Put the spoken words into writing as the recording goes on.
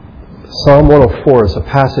Psalm 104 is a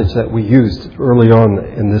passage that we used early on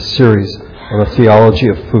in this series on the Theology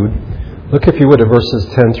of Food. Look, if you would, at verses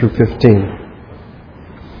 10 through 15.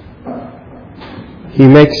 He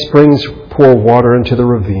makes springs pour water into the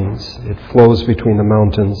ravines. It flows between the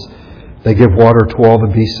mountains. They give water to all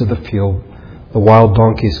the beasts of the field. The wild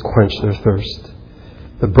donkeys quench their thirst.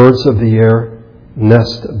 The birds of the air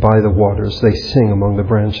nest by the waters. They sing among the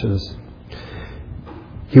branches.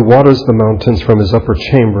 He waters the mountains from his upper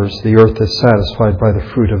chambers. The earth is satisfied by the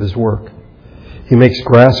fruit of his work. He makes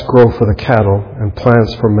grass grow for the cattle and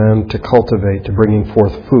plants for man to cultivate, to bringing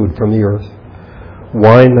forth food from the earth.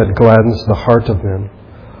 Wine that gladdens the heart of men,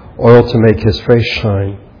 oil to make his face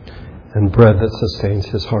shine, and bread that sustains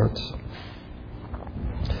his hearts.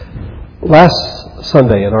 Last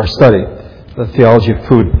Sunday in our study, the Theology of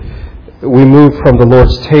Food, we moved from the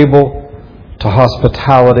Lord's table to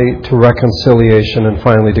hospitality, to reconciliation, and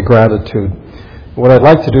finally to gratitude. What I'd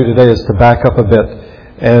like to do today is to back up a bit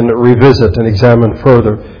and revisit and examine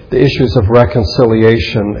further the issues of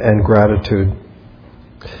reconciliation and gratitude.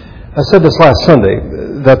 I said this last Sunday,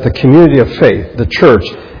 that the community of faith, the church,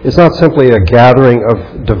 is not simply a gathering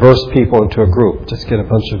of diverse people into a group. Just get a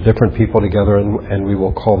bunch of different people together and we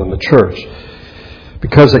will call them the church.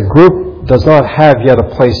 Because a group does not have yet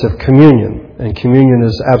a place of communion, and communion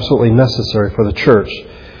is absolutely necessary for the church.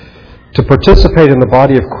 To participate in the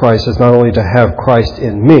body of Christ is not only to have Christ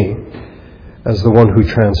in me as the one who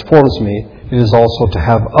transforms me, it is also to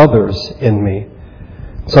have others in me,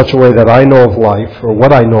 in such a way that I know of life, or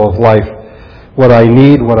what I know of life, what I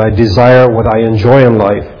need, what I desire, what I enjoy in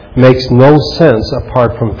life, makes no sense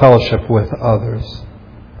apart from fellowship with others.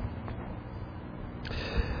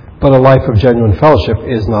 But a life of genuine fellowship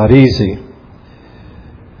is not easy.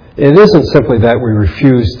 It isn't simply that we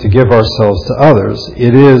refuse to give ourselves to others.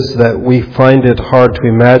 It is that we find it hard to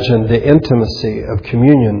imagine the intimacy of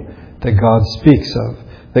communion that God speaks of,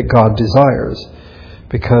 that God desires,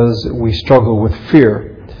 because we struggle with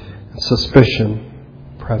fear, suspicion,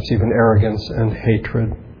 perhaps even arrogance and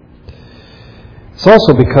hatred. It's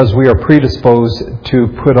also because we are predisposed to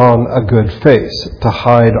put on a good face, to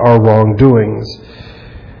hide our wrongdoings.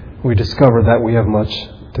 We discover that we have much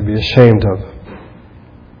to be ashamed of.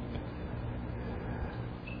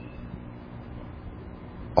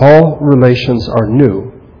 All relations are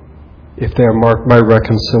new if they are marked by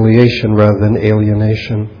reconciliation rather than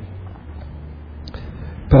alienation.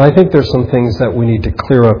 But I think there's some things that we need to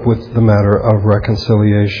clear up with the matter of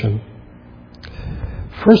reconciliation.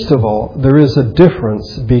 First of all, there is a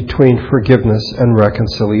difference between forgiveness and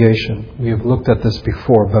reconciliation. We have looked at this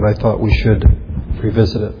before, but I thought we should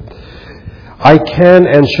revisit it. I can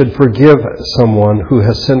and should forgive someone who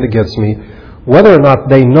has sinned against me, whether or not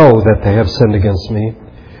they know that they have sinned against me,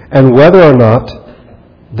 and whether or not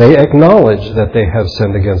they acknowledge that they have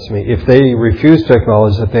sinned against me. If they refuse to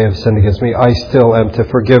acknowledge that they have sinned against me, I still am to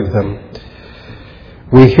forgive them.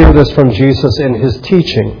 We hear this from Jesus in his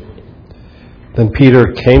teaching. Then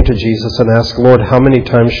Peter came to Jesus and asked, Lord, how many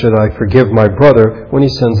times should I forgive my brother when he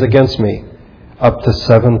sins against me? Up to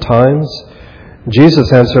 7 times?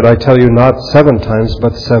 Jesus answered, I tell you, not 7 times,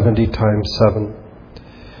 but 70 times 7.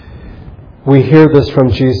 We hear this from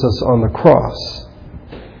Jesus on the cross.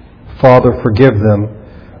 Father, forgive them,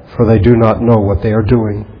 for they do not know what they are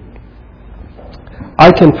doing.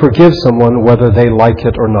 I can forgive someone whether they like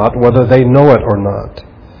it or not, whether they know it or not.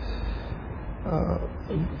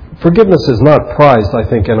 Forgiveness is not prized, I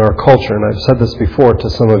think, in our culture, and I've said this before to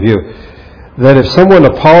some of you, that if someone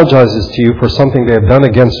apologizes to you for something they have done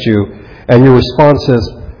against you, and your response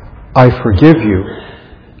is, I forgive you,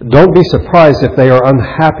 don't be surprised if they are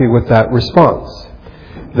unhappy with that response.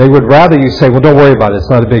 They would rather you say, well, don't worry about it, it's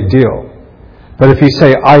not a big deal. But if you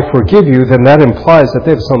say, I forgive you, then that implies that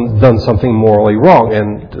they've done something morally wrong.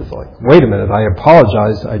 And it's like, wait a minute, I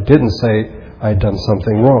apologize, I didn't say I had done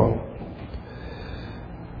something wrong.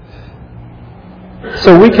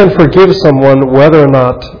 So we can forgive someone whether or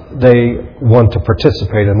not they want to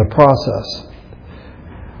participate in the process.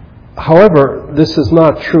 However, this is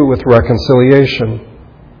not true with reconciliation.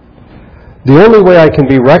 The only way I can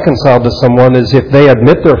be reconciled to someone is if they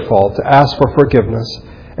admit their fault, ask for forgiveness,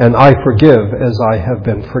 and I forgive as I have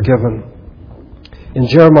been forgiven. In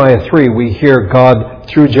Jeremiah 3, we hear God,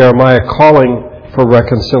 through Jeremiah, calling for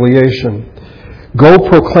reconciliation. Go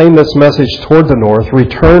proclaim this message toward the north.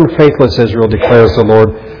 Return, faithless Israel, declares the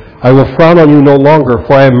Lord. I will frown on you no longer,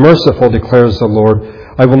 for I am merciful, declares the Lord.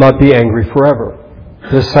 I will not be angry forever.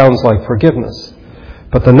 This sounds like forgiveness.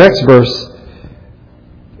 But the next verse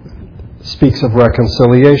speaks of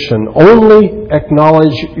reconciliation. Only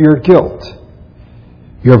acknowledge your guilt.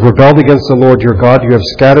 You have rebelled against the Lord your God. You have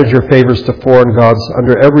scattered your favors to foreign gods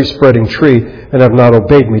under every spreading tree and have not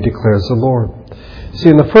obeyed me, declares the Lord. See,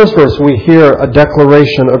 in the first verse we hear a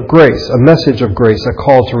declaration of grace, a message of grace, a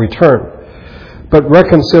call to return. But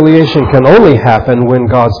reconciliation can only happen when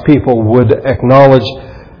God's people would acknowledge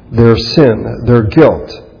their sin, their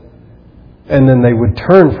guilt, and then they would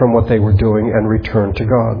turn from what they were doing and return to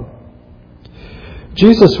God.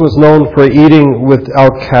 Jesus was known for eating with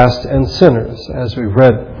outcasts and sinners, as we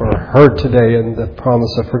read or heard today in the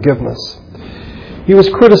promise of forgiveness. He was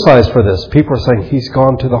criticized for this. People are saying he's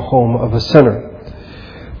gone to the home of a sinner.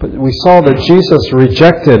 But we saw that Jesus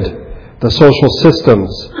rejected the social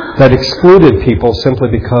systems that excluded people simply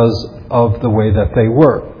because of the way that they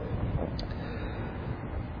were.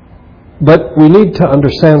 But we need to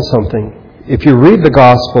understand something. If you read the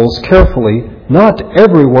Gospels carefully, not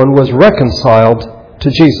everyone was reconciled to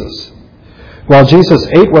Jesus. While Jesus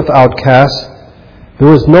ate with outcasts, there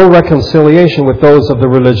was no reconciliation with those of the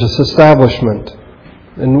religious establishment.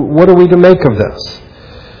 And what are we to make of this?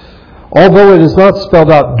 Although it is not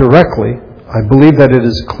spelled out directly, I believe that it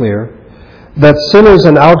is clear that sinners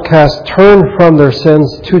and outcasts turned from their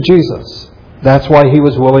sins to Jesus. That's why he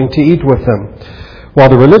was willing to eat with them. While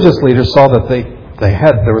the religious leaders saw that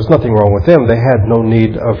there was nothing wrong with them, they had no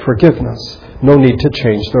need of forgiveness, no need to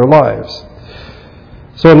change their lives.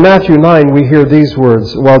 So in Matthew 9 we hear these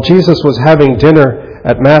words, while Jesus was having dinner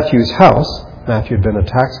at Matthew's house, Matthew had been a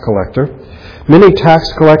tax collector, many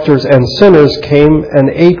tax collectors and sinners came and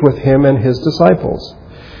ate with him and his disciples.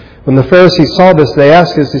 When the Pharisees saw this, they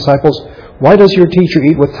asked his disciples, why does your teacher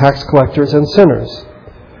eat with tax collectors and sinners?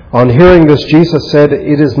 On hearing this, Jesus said,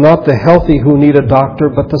 it is not the healthy who need a doctor,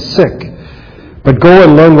 but the sick. But go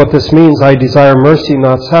and learn what this means. I desire mercy,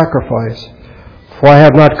 not sacrifice. For I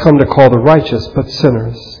have not come to call the righteous, but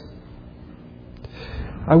sinners.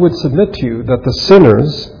 I would submit to you that the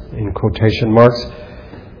sinners, in quotation marks,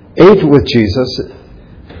 ate with Jesus,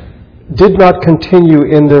 did not continue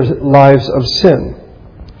in their lives of sin,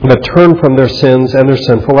 but turned from their sins and their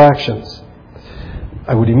sinful actions.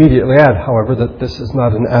 I would immediately add, however, that this is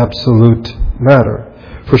not an absolute matter.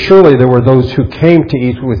 For surely there were those who came to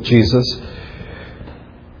eat with Jesus,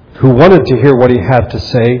 who wanted to hear what he had to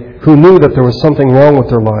say, who knew that there was something wrong with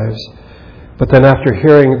their lives, but then after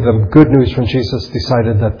hearing the good news from Jesus,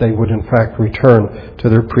 decided that they would in fact return to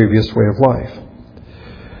their previous way of life.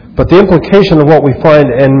 But the implication of what we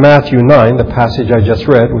find in Matthew 9, the passage I just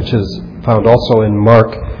read, which is found also in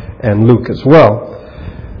Mark and Luke as well,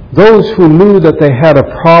 those who knew that they had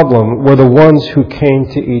a problem were the ones who came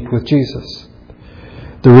to eat with Jesus.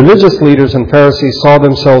 The religious leaders and Pharisees saw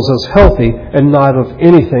themselves as healthy and not of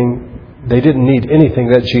anything, they didn't need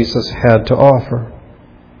anything that Jesus had to offer.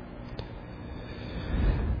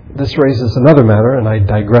 This raises another matter, and I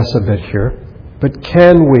digress a bit here, but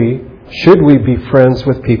should we be friends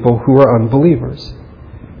with people who are unbelievers?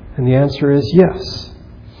 And the answer is yes.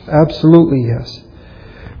 Absolutely yes.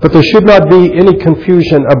 But there should not be any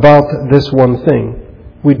confusion about this one thing.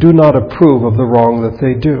 We do not approve of the wrong that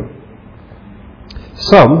they do.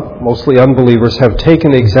 Some, mostly unbelievers, have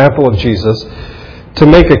taken the example of Jesus to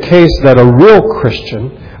make a case that a real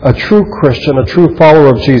Christian, a true follower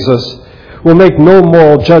of Jesus, will make no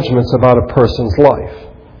moral judgments about a person's life.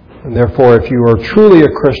 And therefore, if you are truly a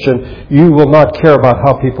Christian, you will not care about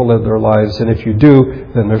how people live their lives. And if you do,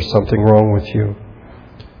 then there's something wrong with you.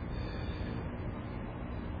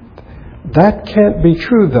 That can't be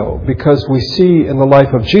true, though, because we see in the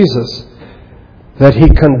life of Jesus that he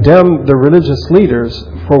condemned the religious leaders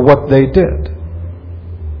for what they did.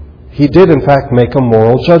 He did, in fact, make a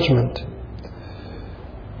moral judgment.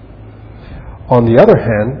 On the other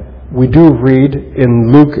hand, we do read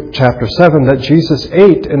in Luke chapter 7 that Jesus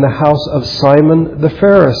ate in the house of Simon the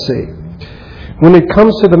Pharisee. When it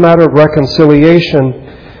comes to the matter of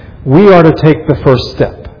reconciliation, we are to take the first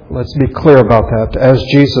step. Let's be clear about that, as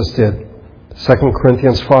Jesus did. 2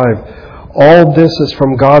 Corinthians 5. All this is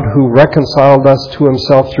from God who reconciled us to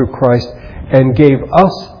himself through Christ and gave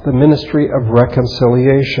us the ministry of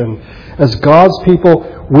reconciliation. As God's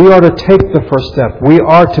people, we are to take the first step. We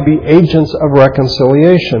are to be agents of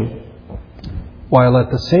reconciliation, while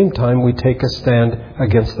at the same time we take a stand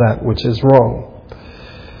against that which is wrong.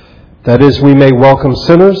 That is, we may welcome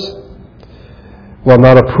sinners while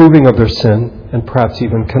not approving of their sin and perhaps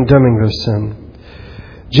even condemning their sin.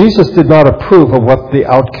 Jesus did not approve of what the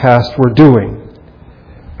outcasts were doing,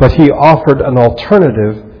 but he offered an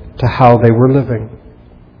alternative to how they were living,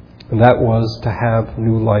 and that was to have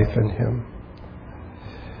new life in him.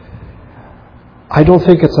 I don't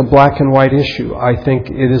think it's a black and white issue. I think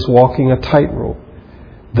it is walking a tightrope,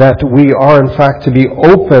 that we are in fact to be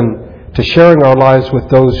open to sharing our lives with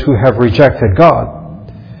those who have rejected God.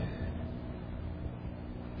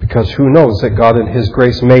 Because who knows that God in His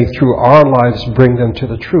grace may, through our lives, bring them to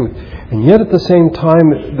the truth. And yet at the same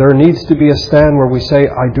time, there needs to be a stand where we say,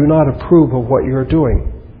 I do not approve of what you're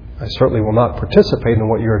doing. I certainly will not participate in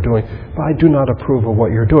what you're doing, but I do not approve of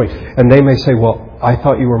what you're doing. And they may say, well, I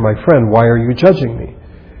thought you were my friend. Why are you judging me?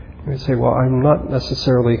 And we say, well, I'm not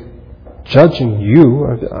necessarily judging you.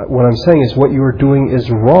 What I'm saying is what you are doing is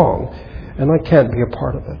wrong, and I can't be a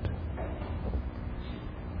part of it.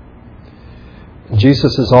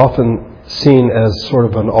 Jesus is often seen as sort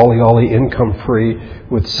of an ollie-ollie income free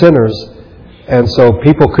with sinners, and so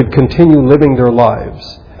people could continue living their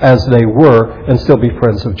lives as they were and still be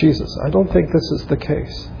friends of Jesus. I don't think this is the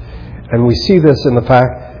case. And we see this in the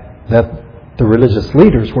fact that the religious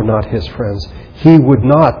leaders were not His friends. He would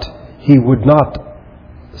not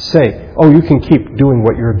say, oh, you can keep doing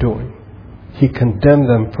what you're doing. He condemned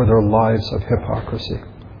them for their lives of hypocrisy.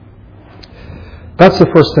 That's the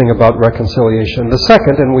first thing about reconciliation. The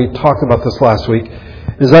second, and we talked about this last week,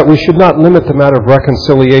 is that we should not limit the matter of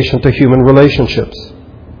reconciliation to human relationships.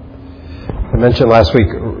 I mentioned last week,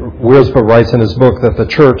 Wiersbe writes in his book that the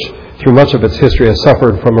church, through much of its history, has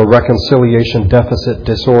suffered from a reconciliation deficit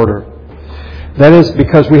disorder. That is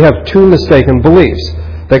because we have two mistaken beliefs.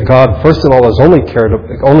 That God, first of all, only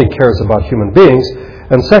cares about human beings,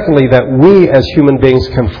 and secondly, that we as human beings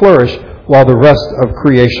can flourish while the rest of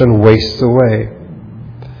creation wastes away.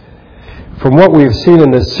 From what we have seen in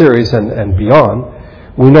this series and beyond,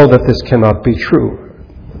 we know that this cannot be true.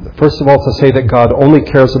 First of all, to say that God only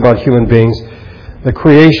cares about human beings, the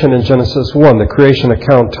creation in Genesis 1, the creation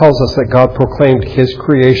account tells us that God proclaimed His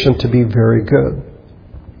creation to be very good.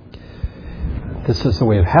 This is the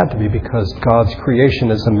way it had to be because God's creation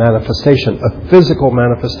is a manifestation, a physical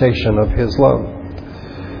manifestation of His love.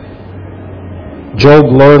 Job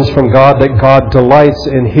learns from God that God delights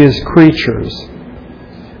in His creatures,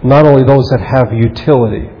 not only those that have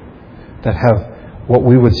utility, that have what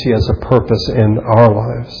we would see as a purpose in our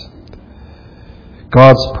lives.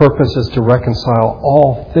 God's purpose is to reconcile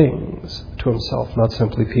all things to Himself, not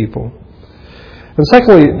simply people. And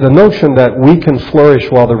secondly, the notion that we can flourish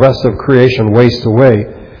while the rest of creation wastes away,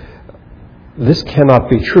 this cannot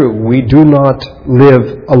be true. We do not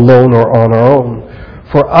live alone or on our own.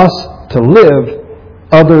 For us to live,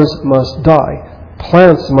 others must die.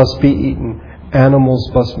 Plants must be eaten. Animals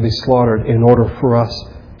must be slaughtered in order for us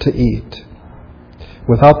to eat.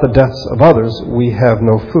 Without the deaths of others, we have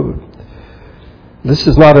no food. This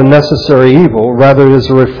is not a necessary evil. Rather, it is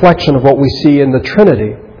a reflection of what we see in the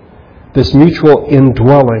Trinity, this mutual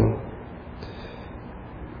indwelling.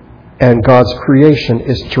 And God's creation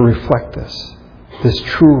is to reflect this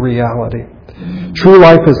true reality. True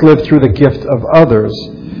life is lived through the gift of others,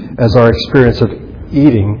 as our experience of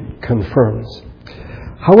eating confirms.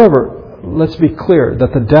 However, let's be clear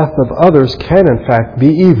that the death of others can in fact be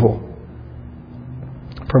evil,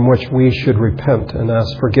 from which we should repent and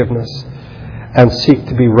ask forgiveness and seek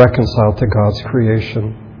to be reconciled to God's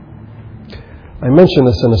creation. I mentioned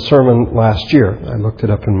this in a sermon last year. I looked it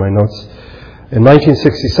up in my notes. In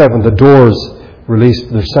 1967, The Doors released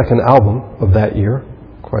their second album of that year.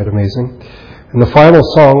 Quite amazing. And the final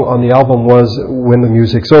song on the album was When the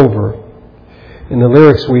Music's Over. In the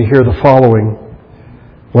lyrics we hear the following: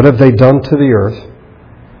 what have they done to the earth?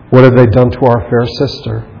 What have they done to our fair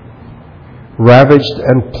sister? Ravaged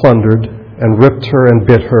and plundered, and ripped her and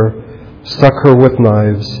bit her, stuck her with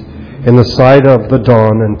knives in the side of the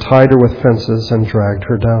dawn, and tied her with fences and dragged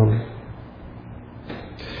her down.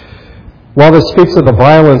 While this speaks of the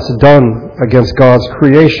violence done against God's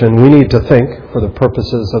creation, we need to think, for the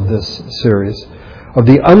purposes of this series, of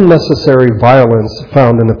the unnecessary violence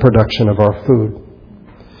found in the production of our food.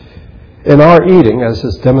 In our eating, as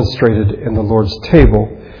is demonstrated in the Lord's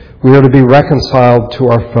table, we are to be reconciled to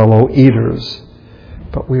our fellow eaters,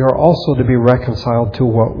 but we are also to be reconciled to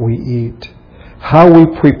what we eat, how we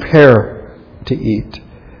prepare to eat,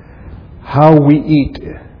 how we eat.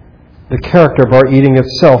 The character of our eating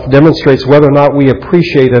itself demonstrates whether or not we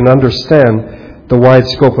appreciate and understand the wide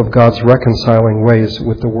scope of God's reconciling ways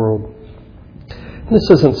with the world. And this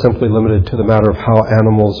isn't simply limited to the matter of how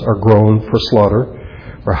animals are grown for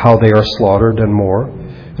slaughter or how they are slaughtered and more.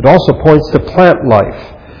 It also points to plant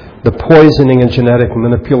life, the poisoning and genetic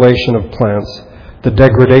manipulation of plants, the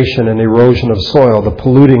degradation and erosion of soil, the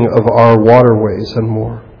polluting of our waterways, and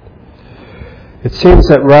more. It seems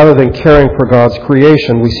that rather than caring for God's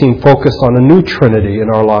creation, we seem focused on a new trinity in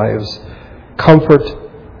our lives: comfort,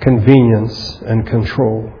 convenience, and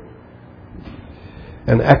control.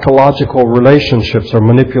 And ecological relationships are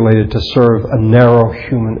manipulated to serve a narrow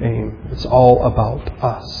human aim. It's all about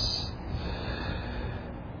us.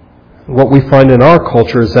 What we find in our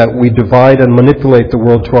culture is that we divide and manipulate the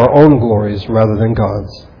world to our own glories rather than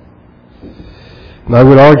God's. And I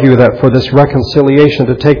would argue that for this reconciliation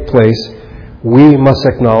to take place, we must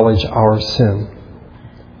acknowledge our sin.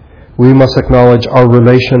 We must acknowledge our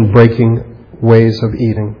relation-breaking ways of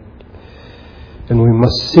eating. And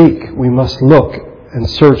we must look and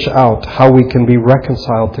search out how we can be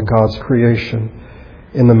reconciled to God's creation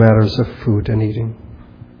in the matters of food and eating.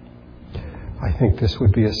 I think this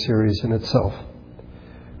would be a series in itself,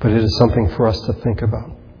 but it is something for us to think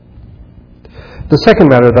about. The second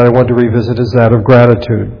matter that I want to revisit is that of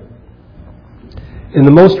gratitude. In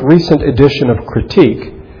the most recent edition of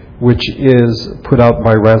Critique, which is put out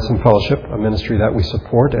by Ransom Fellowship, a ministry that we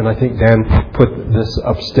support, and I think Dan put this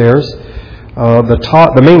upstairs,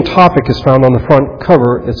 the main topic is found on the front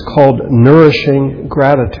cover. It's called Nourishing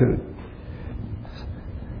Gratitude.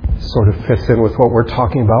 Sort of fits in with what we're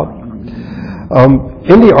talking about.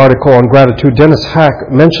 In the article on gratitude, Dennis Hack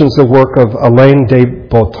mentions the work of Alain de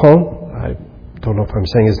Botton. I don't know if I'm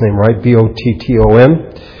saying his name right,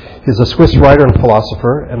 B-O-T-T-O-N. He's a Swiss writer and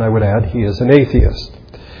philosopher, and I would add he is an atheist.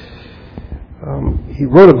 He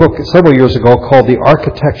wrote a book several years ago called The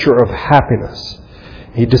Architecture of Happiness.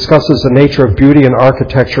 He discusses the nature of beauty and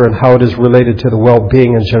architecture and how it is related to the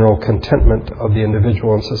well-being and general contentment of the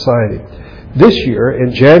individual and society. This year,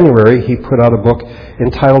 in January, he put out a book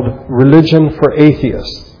entitled Religion for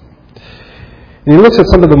Atheists. And he looks at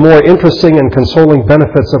some of the more interesting and consoling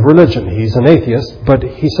benefits of religion. He's an atheist, but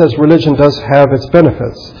he says religion does have its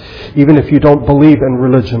benefits, even if you don't believe in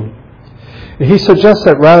religion. He suggests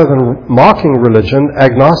that rather than mocking religion,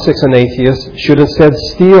 agnostics and atheists should instead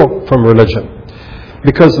steal from religion,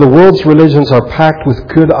 because the world's religions are packed with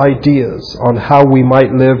good ideas on how we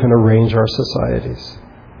might live and arrange our societies.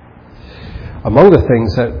 Among the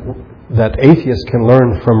things that atheists can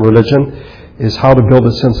learn from religion is how to build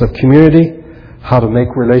a sense of community, how to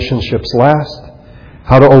make relationships last,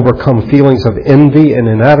 how to overcome feelings of envy and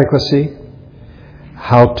inadequacy,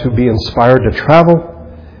 how to be inspired to travel,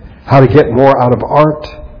 how to get more out of art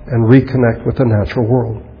and reconnect with the natural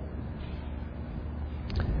world.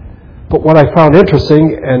 But what I found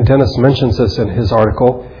interesting, and Dennis mentions this in his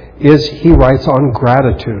article, is he writes on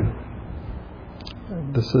gratitude.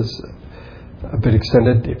 This is a bit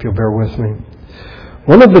extended, if you'll bear with me.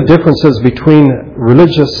 One of the differences between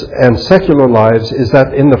religious and secular lives is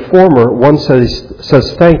that in the former, one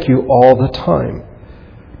says thank you all the time,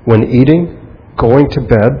 when eating, going to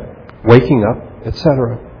bed, waking up,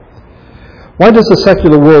 etc. Why does the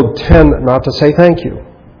secular world tend not to say thank you?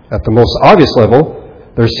 At the most obvious level,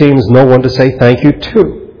 there seems no one to say thank you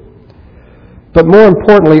to. But more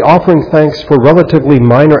importantly, offering thanks for relatively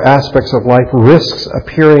minor aspects of life risks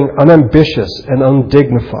appearing unambitious and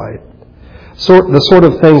undignified. The sort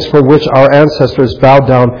of things for which our ancestors bowed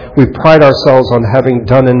down, we pride ourselves on having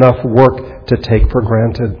done enough work to take for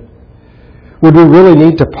granted. Would we really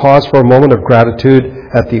need to pause for a moment of gratitude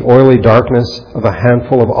at the oily darkness of a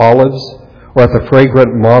handful of olives, or at the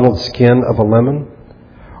fragrant mottled skin of a lemon?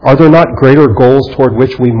 Are there not greater goals toward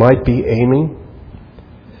which we might be aiming?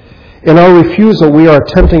 In our refusal, we are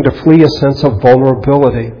attempting to flee a sense of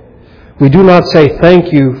vulnerability. We do not say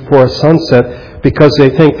thank you for a sunset because we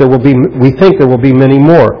think there will be many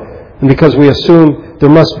more, and because we assume there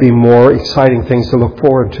must be more exciting things to look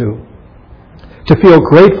forward to. To feel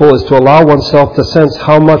grateful is to allow oneself to sense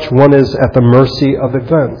how much one is at the mercy of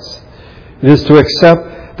events. It is to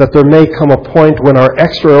accept that there may come a point when our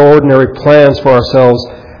extraordinary plans for ourselves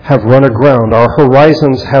have run aground, our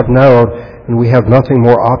horizons have narrowed, and we have nothing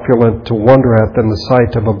more opulent to wonder at than the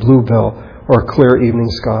sight of a bluebell or a clear evening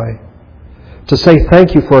sky. To say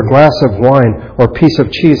thank you for a glass of wine or piece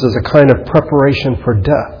of cheese is a kind of preparation for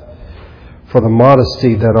death, for the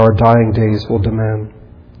modesty that our dying days will demand.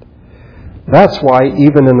 That's why,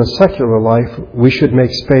 even in a secular life, we should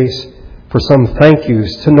make space for some thank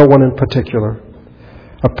yous to no one in particular.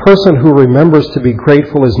 A person who remembers to be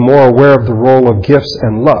grateful is more aware of the role of gifts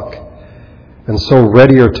and luck, and so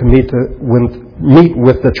readier to meet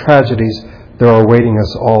with the tragedies that are awaiting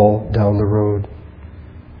us all down the road.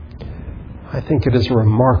 I think it is a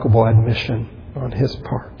remarkable admission on his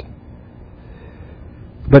part.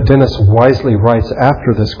 But Dennis wisely writes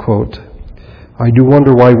after this quote, I do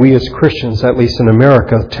wonder why we as Christians, at least in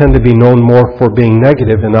America, tend to be known more for being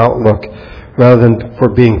negative in outlook rather than for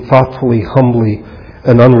being thoughtfully, humbly,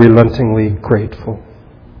 and unrelentingly grateful.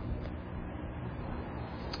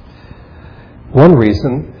 One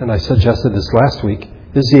reason, and I suggested this last week,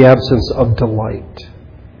 is the absence of delight.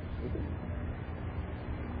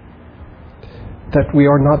 That we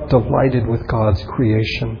are not delighted with God's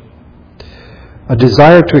creation. A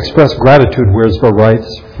desire to express gratitude, Wiersbe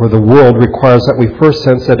writes, for the world requires that we first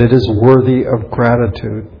sense that it is worthy of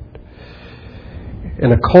gratitude.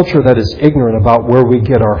 In a culture that is ignorant about where we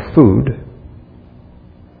get our food,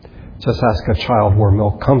 just ask a child where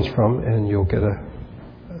milk comes from and you'll get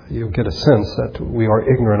a sense that we are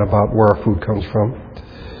ignorant about where our food comes from.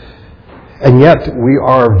 And yet we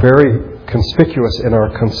are very conspicuous in our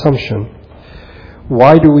consumption.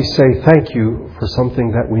 Why do we say thank you for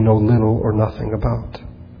something that we know little or nothing about?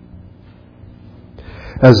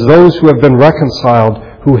 As those who have been reconciled,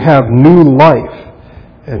 who have new life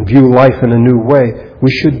and view life in a new way, we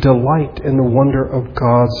should delight in the wonder of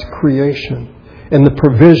God's creation, in the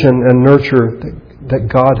provision and nurture that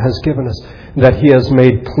God has given us, that He has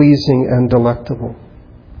made pleasing and delectable.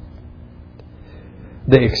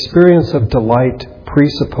 The experience of delight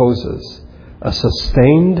presupposes a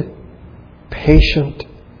sustained, patient,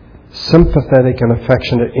 sympathetic, and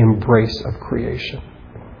affectionate embrace of creation.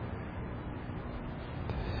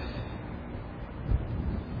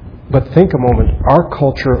 But think a moment. Our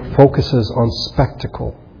culture focuses on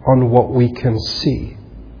spectacle, on what we can see.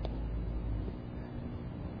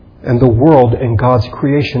 And the world and God's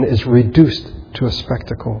creation is reduced to a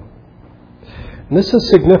spectacle. And this is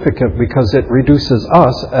significant because it reduces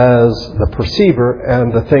us as the perceiver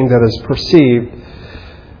and the thing that is perceived.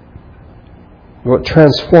 What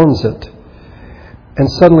transforms it. And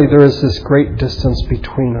suddenly there is this great distance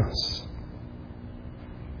between us.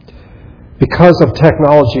 Because of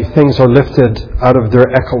technology, things are lifted out of their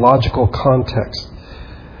ecological context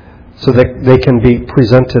so that they can be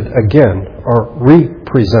presented again or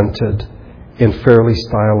represented in fairly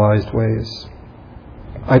stylized ways.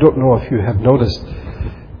 I don't know if you have noticed,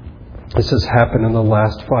 this has happened in the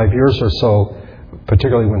last 5 years or so,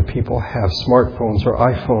 particularly when people have smartphones or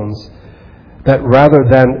iPhones, that rather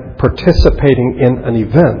than participating in an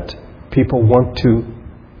event, people want to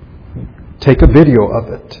take a video of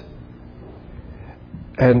it.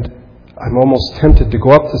 And I'm almost tempted to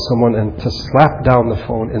go up to someone and to slap down the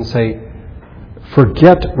phone and say,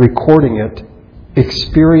 forget recording it,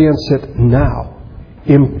 experience it now,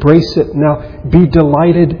 embrace it now, be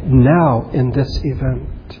delighted now in this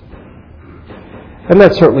event. And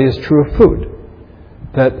that certainly is true of food.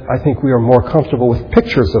 That I think we are more comfortable with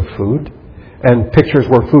pictures of food and pictures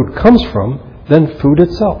where food comes from than food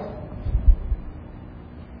itself.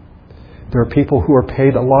 There are people who are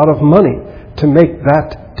paid a lot of money to make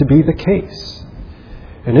that to be the case.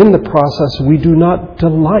 And in the process, we do not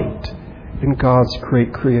delight in God's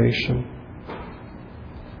great creation.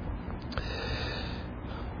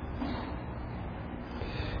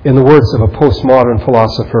 In the words of a postmodern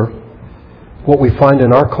philosopher, what we find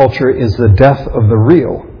in our culture is the death of the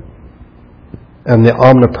real and the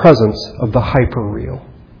omnipresence of the hyper-real.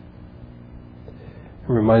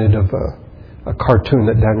 I'm reminded of a cartoon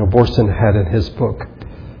that Daniel Boorstin had in his book,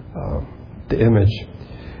 The Image.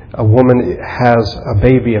 A woman has a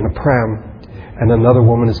baby in a pram, and another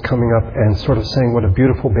woman is coming up and sort of saying, what a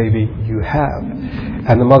beautiful baby you have.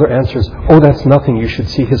 And the mother answers, oh, that's nothing, you should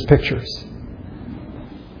see his pictures.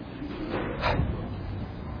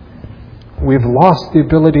 We've lost the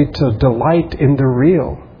ability to delight in the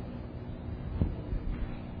real.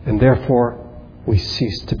 And therefore, we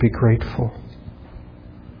cease to be grateful.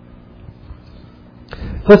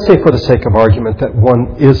 Let's say for the sake of argument that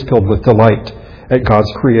one is filled with delight at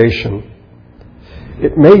God's creation.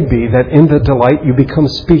 It may be that in the delight you become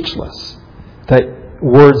speechless, that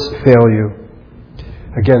words fail you.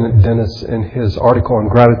 Again, Dennis, in his article on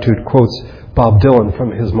gratitude, quotes Bob Dylan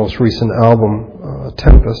from his most recent album,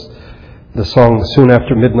 Tempest, the song Soon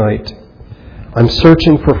After Midnight. I'm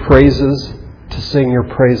searching for phrases to sing your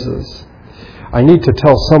praises. I need to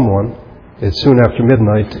tell someone it's soon after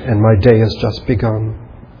midnight and my day has just begun.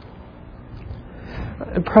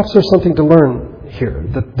 Perhaps there's something to learn here,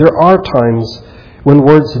 that there are times when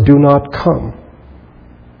words do not come.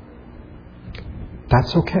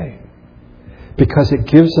 That's okay, because it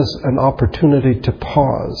gives us an opportunity to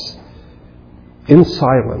pause in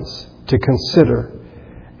silence, to consider,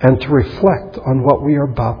 and to reflect on what we are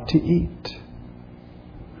about to eat.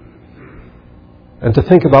 And to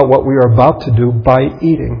think about what we are about to do by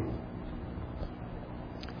eating.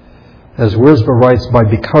 As Wiersbe writes, by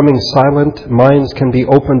becoming silent, minds can be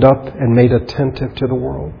opened up and made attentive to the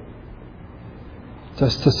world.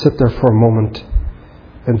 Just to sit there for a moment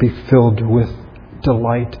and be filled with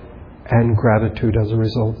delight and gratitude as a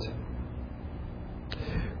result.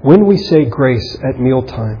 When we say grace at meal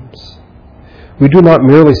times, we do not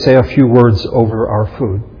merely say a few words over our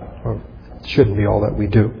food, or it shouldn't be all that we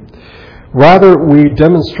do. Rather, we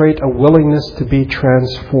demonstrate a willingness to be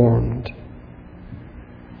transformed.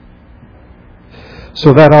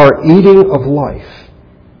 so that our eating of life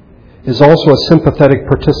is also a sympathetic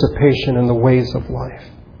participation in the ways of life.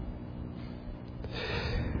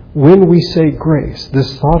 When we say grace,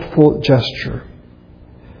 this thoughtful gesture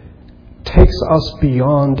takes us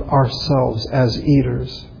beyond ourselves as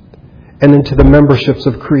eaters and into the memberships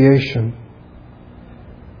of creation.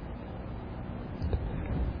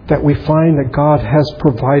 That we find that God has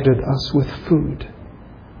provided us with food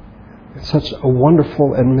in such a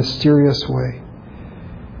wonderful and mysterious way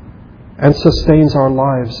and sustains our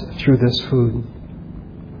lives through this food.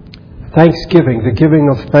 Thanksgiving, the giving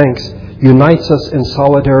of thanks, unites us in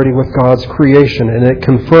solidarity with God's creation, and it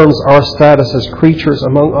confirms our status as creatures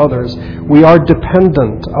among others. We are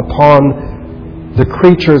dependent upon the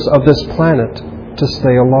creatures of this planet to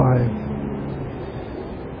stay alive.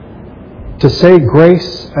 To say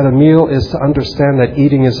grace at a meal is to understand that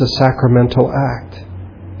eating is a sacramental act.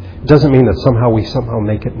 It doesn't mean that we somehow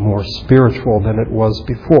make it more spiritual than it was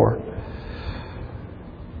before.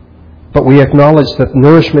 But we acknowledge that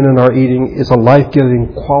nourishment in our eating is a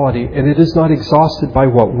life-giving quality, and it is not exhausted by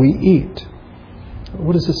what we eat.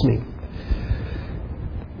 What does this mean?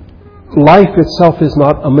 Life itself is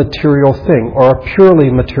not a material thing or a purely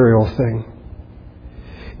material thing.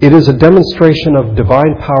 It is a demonstration of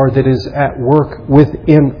divine power that is at work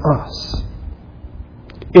within us,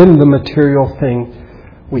 in the material thing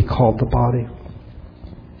we call the body.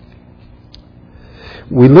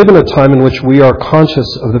 We live in a time in which we are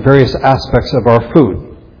conscious of the various aspects of our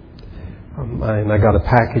food. And I got a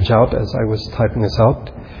package out as I was typing this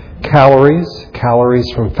out.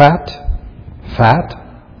 Calories from fat,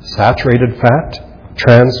 saturated fat,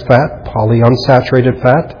 trans fat, polyunsaturated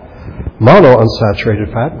fat,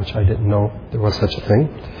 monounsaturated fat, which I didn't know there was such a thing,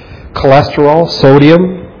 cholesterol,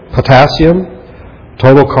 sodium, potassium,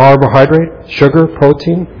 total carbohydrate, sugar,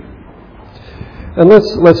 protein. And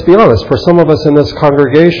let's be honest, for some of us in this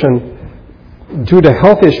congregation, due to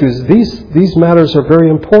health issues, these matters are very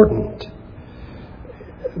important.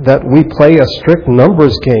 That we play a strict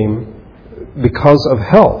numbers game because of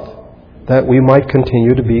health, that we might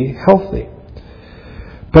continue to be healthy.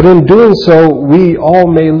 But in doing so, we all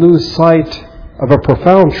may lose sight of a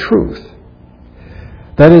profound truth.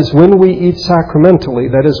 That is, when we eat sacramentally,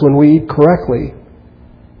 that is, when we eat correctly,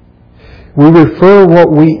 we refer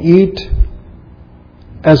what we eat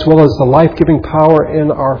as well as the life-giving power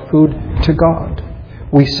in our food to God.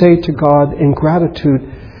 We say to God in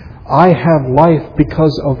gratitude, I have life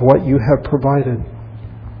because of what you have provided.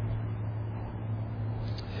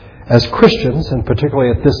 As Christians, and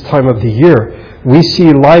particularly at this time of the year, we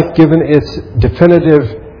see life given its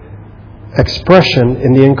definitive expression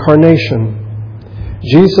in the Incarnation.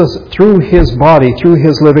 Jesus, through His body, through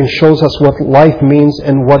His living, shows us what life means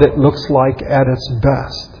and what it looks like at its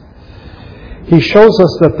best. He shows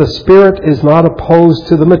us that the Spirit is not opposed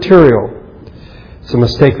to the material. It's a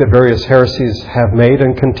mistake that various heresies have made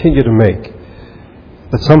and continue to make.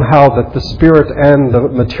 That somehow that the Spirit and the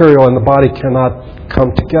material and the body cannot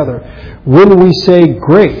come together. When we say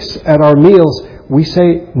grace at our meals, we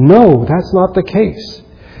say, no, that's not the case.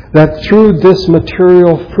 That through this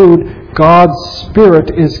material food, God's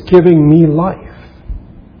Spirit is giving me life.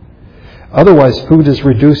 Otherwise, food is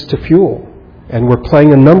reduced to fuel. And we're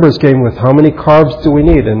playing a numbers game with how many carbs do we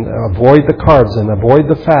need, and avoid the carbs, and avoid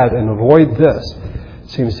the fat, and avoid this. It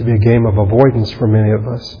seems to be a game of avoidance for many of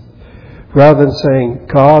us. Rather than saying,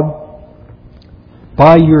 God,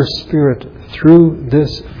 by your Spirit, through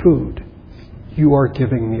this food, you are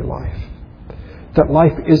giving me life. That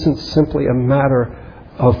life isn't simply a matter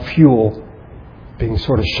of fuel being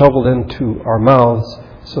sort of shoveled into our mouths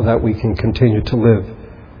so that we can continue to live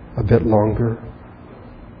a bit longer.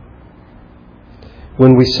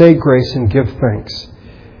 When we say grace and give thanks,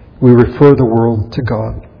 we refer the world to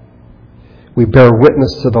God. We bear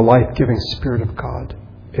witness to the life-giving Spirit of God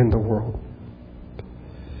in the world.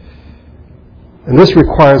 And this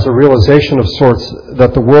requires a realization of sorts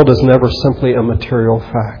that the world is never simply a material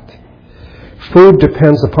fact. Food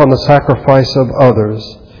depends upon the sacrifice of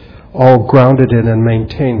others, all grounded in and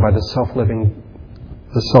maintained by the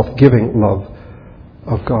self-giving love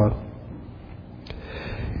of God.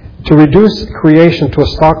 To reduce creation to a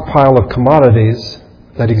stockpile of commodities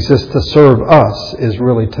that exist to serve us is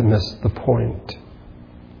really to miss the point.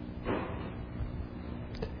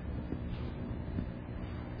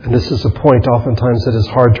 And this is a point oftentimes that is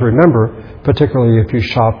hard to remember, particularly if you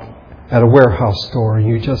shop at a warehouse store and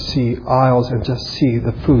you just see aisles and just see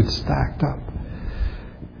the food stacked up.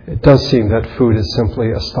 It does seem that food is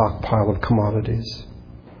simply a stockpile of commodities.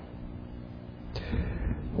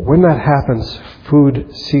 When that happens,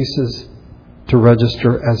 food ceases to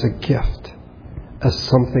register as a gift, as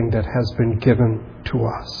something that has been given to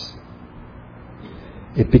us.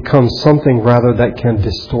 It becomes something rather that can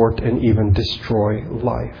distort and even destroy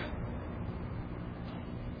life.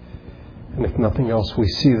 And if nothing else, we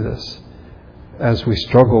see this as we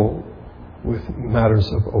struggle with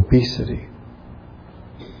matters of obesity,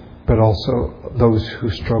 but also those who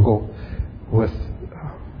struggle with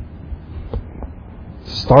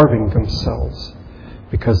starving themselves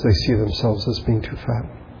because they see themselves as being too fat.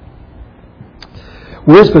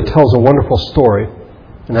 Wiersbe tells a wonderful story,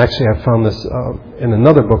 and actually I found this in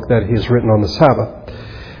another book that he has written on the Sabbath.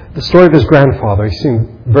 The story of his grandfather. He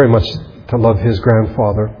seemed very much to love his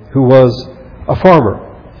grandfather, who was a farmer.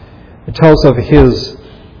 It tells of his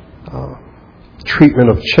treatment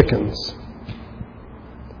of chickens.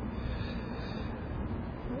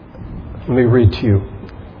 Let me read to you.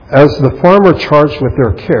 As the farmer charged with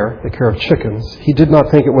their care, the care of chickens, he did not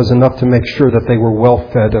think it was enough to make sure that they were well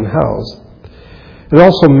fed and housed. It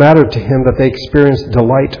also mattered to him that they experienced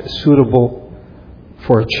delight suitable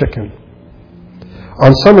for a chicken.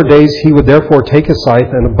 On summer days, he would therefore take a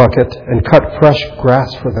scythe and a bucket and cut fresh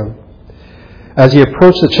grass for them. As he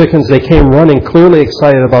approached the chickens, they came running, clearly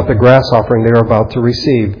excited about the grass offering they were about to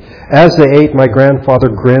receive. As they ate, my grandfather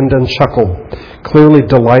grinned and chuckled, clearly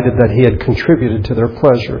delighted that he had contributed to their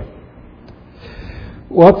pleasure.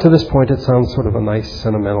 Well, up to this point, it sounds sort of a nice,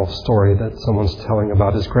 sentimental story that someone's telling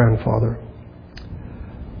about his grandfather.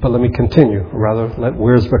 But let me continue, or rather, let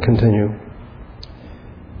Wiersbe continue.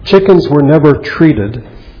 Chickens were never treated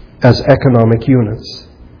as economic units.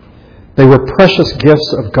 They were precious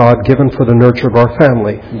gifts of God given for the nurture of our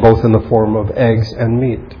family, both in the form of eggs and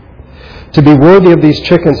meat. To be worthy of these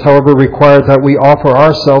chickens, however, required that we offer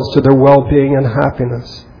ourselves to their well-being and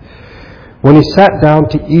happiness. When he sat down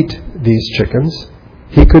to eat these chickens,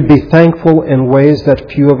 he could be thankful in ways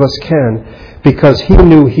that few of us can, because he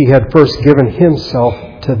knew he had first given himself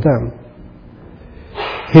to them.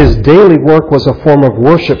 His daily work was a form of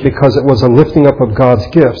worship because it was a lifting up of God's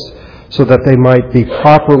gifts so that they might be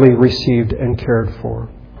properly received and cared for.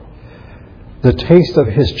 The taste of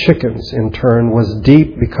his chickens, in turn, was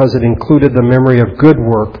deep because it included the memory of good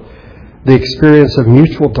work, the experience of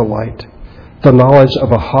mutual delight, the knowledge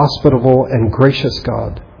of a hospitable and gracious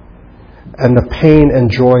God, and the pain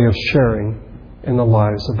and joy of sharing in the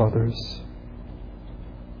lives of others.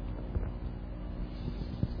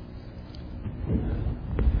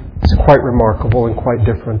 It's quite remarkable and quite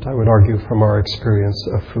different, I would argue, from our experience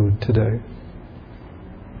of food today.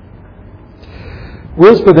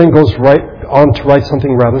 Wiersbe then goes right on to write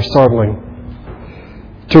something rather startling.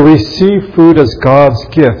 To receive food as God's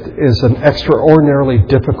gift is an extraordinarily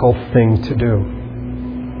difficult thing to do.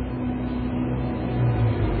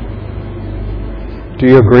 Do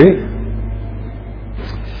you agree?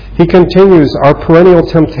 He continues, our perennial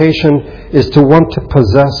temptation is to want to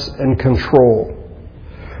possess and control.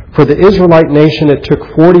 For the Israelite nation, it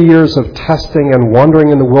took 40 years of testing and wandering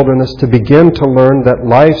in the wilderness to begin to learn that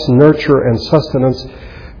life's nurture and sustenance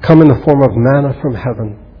come in the form of manna from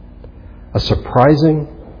heaven, a surprising,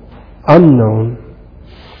 unknown,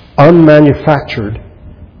 unmanufactured,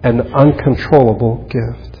 and uncontrollable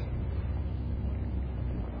gift.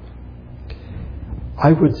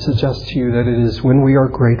 I would suggest to you that it is when we are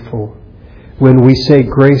grateful, when we say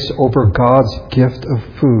grace over God's gift of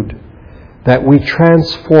food, that we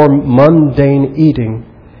transform mundane eating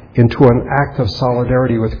into an act of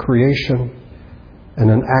solidarity with creation and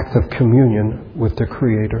an act of communion with the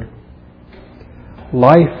Creator.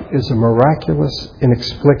 Life is a miraculous,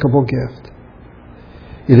 inexplicable gift.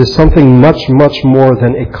 It is something much, much more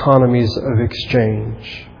than economies of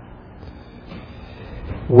exchange.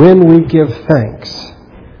 When we give thanks,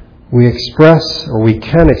 we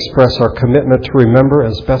can express our commitment to remember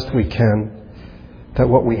as best we can that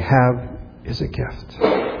what we have is a gift.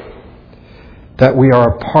 That we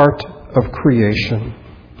are a part of creation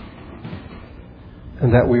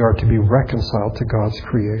and that we are to be reconciled to God's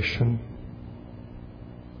creation.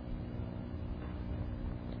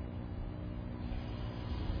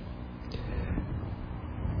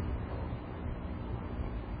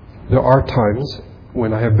 There are times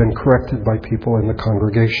when I have been corrected by people in the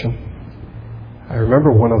congregation. I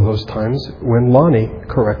remember one of those times when Lonnie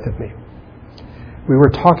corrected me. We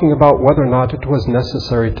were talking about whether or not it was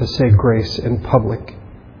necessary to say grace in public.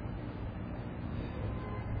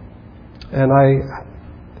 And I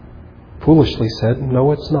foolishly said,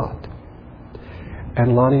 no, it's not.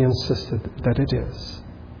 And Lonnie insisted that it is.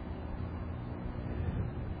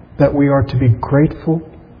 That we are to be grateful.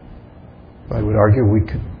 I would argue we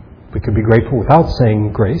could be grateful without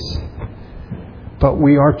saying grace. But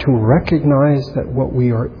we are to recognize that what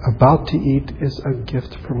we are about to eat is a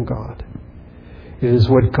gift from God. It is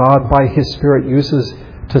what God by His Spirit uses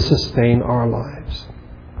to sustain our lives.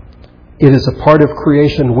 It is a part of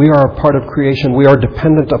creation. We are a part of creation. We are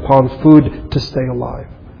dependent upon food to stay alive.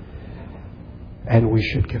 And we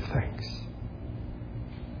should give thanks.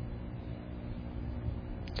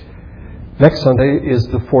 Next Sunday is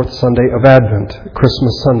the fourth Sunday of Advent,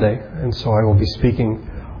 Christmas Sunday. And so I will be speaking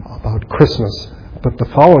about Christmas. But the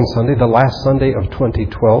following Sunday, the last Sunday of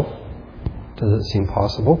 2012, does it seem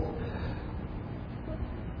possible?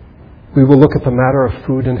 We will look at the matter of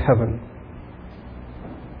food in heaven.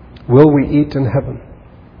 Will we eat in heaven?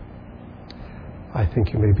 I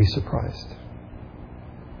think you may be surprised.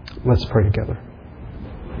 Let's pray together.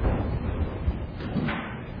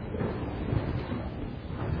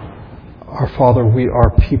 Our Father, we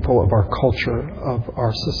are people of our culture, of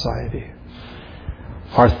our society.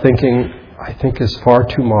 Our thinking, I think, is far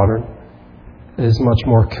too modern. It is much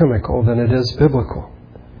more chemical than it is biblical.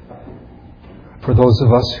 For those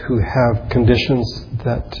of us who have conditions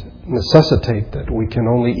that necessitate that we can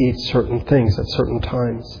only eat certain things at certain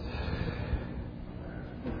times,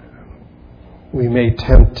 we may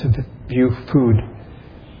tend to view food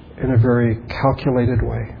in a very calculated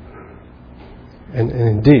way. And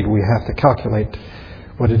indeed, we have to calculate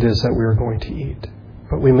what it is that we are going to eat.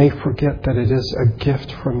 But we may forget that it is a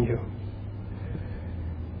gift from you.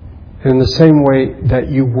 And in the same way that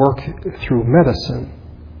you work through medicine,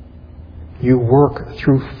 you work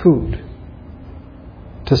through food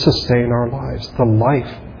to sustain our lives. The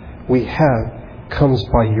life we have comes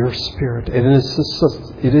by your Spirit. It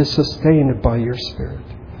is sustained by your Spirit.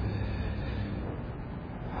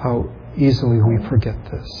 How easily we forget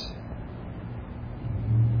this.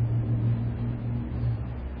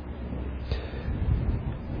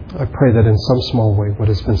 I pray that in some small way what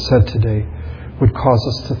has been said today would cause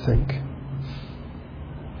us to think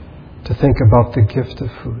about the gift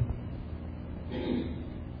of food,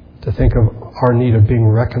 to think of our need of being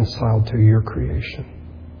reconciled to your creation,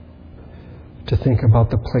 to think about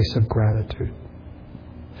the place of gratitude.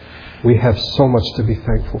 We have so much to be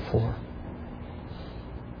thankful for,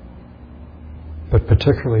 but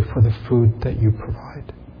particularly for the food that you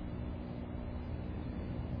provide.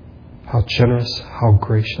 How generous, how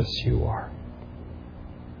gracious you are.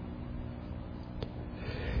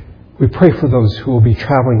 We pray for those who will be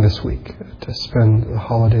traveling this week to spend the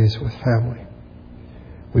holidays with family.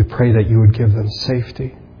 We pray that you would give them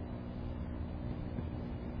safety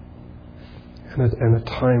and a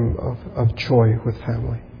time of joy with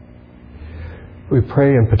family. We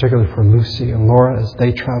pray in particular for Lucy and Laura as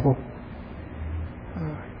they travel.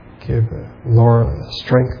 Give Laura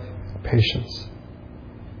strength, patience.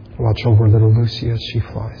 Watch over little Lucy as she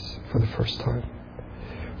flies for the first time.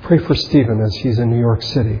 Pray for Stephen as he's in New York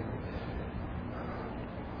City,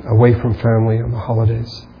 away from family on the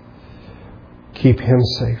holidays. Keep him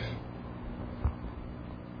safe.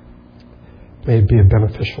 May it be a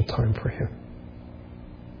beneficial time for him.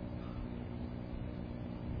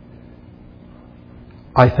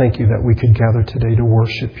 I thank you that we could gather today to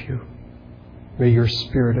worship you. May your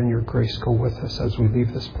Spirit and your grace go with us as we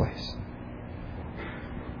leave this place.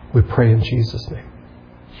 We pray in Jesus' name.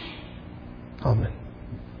 Amen.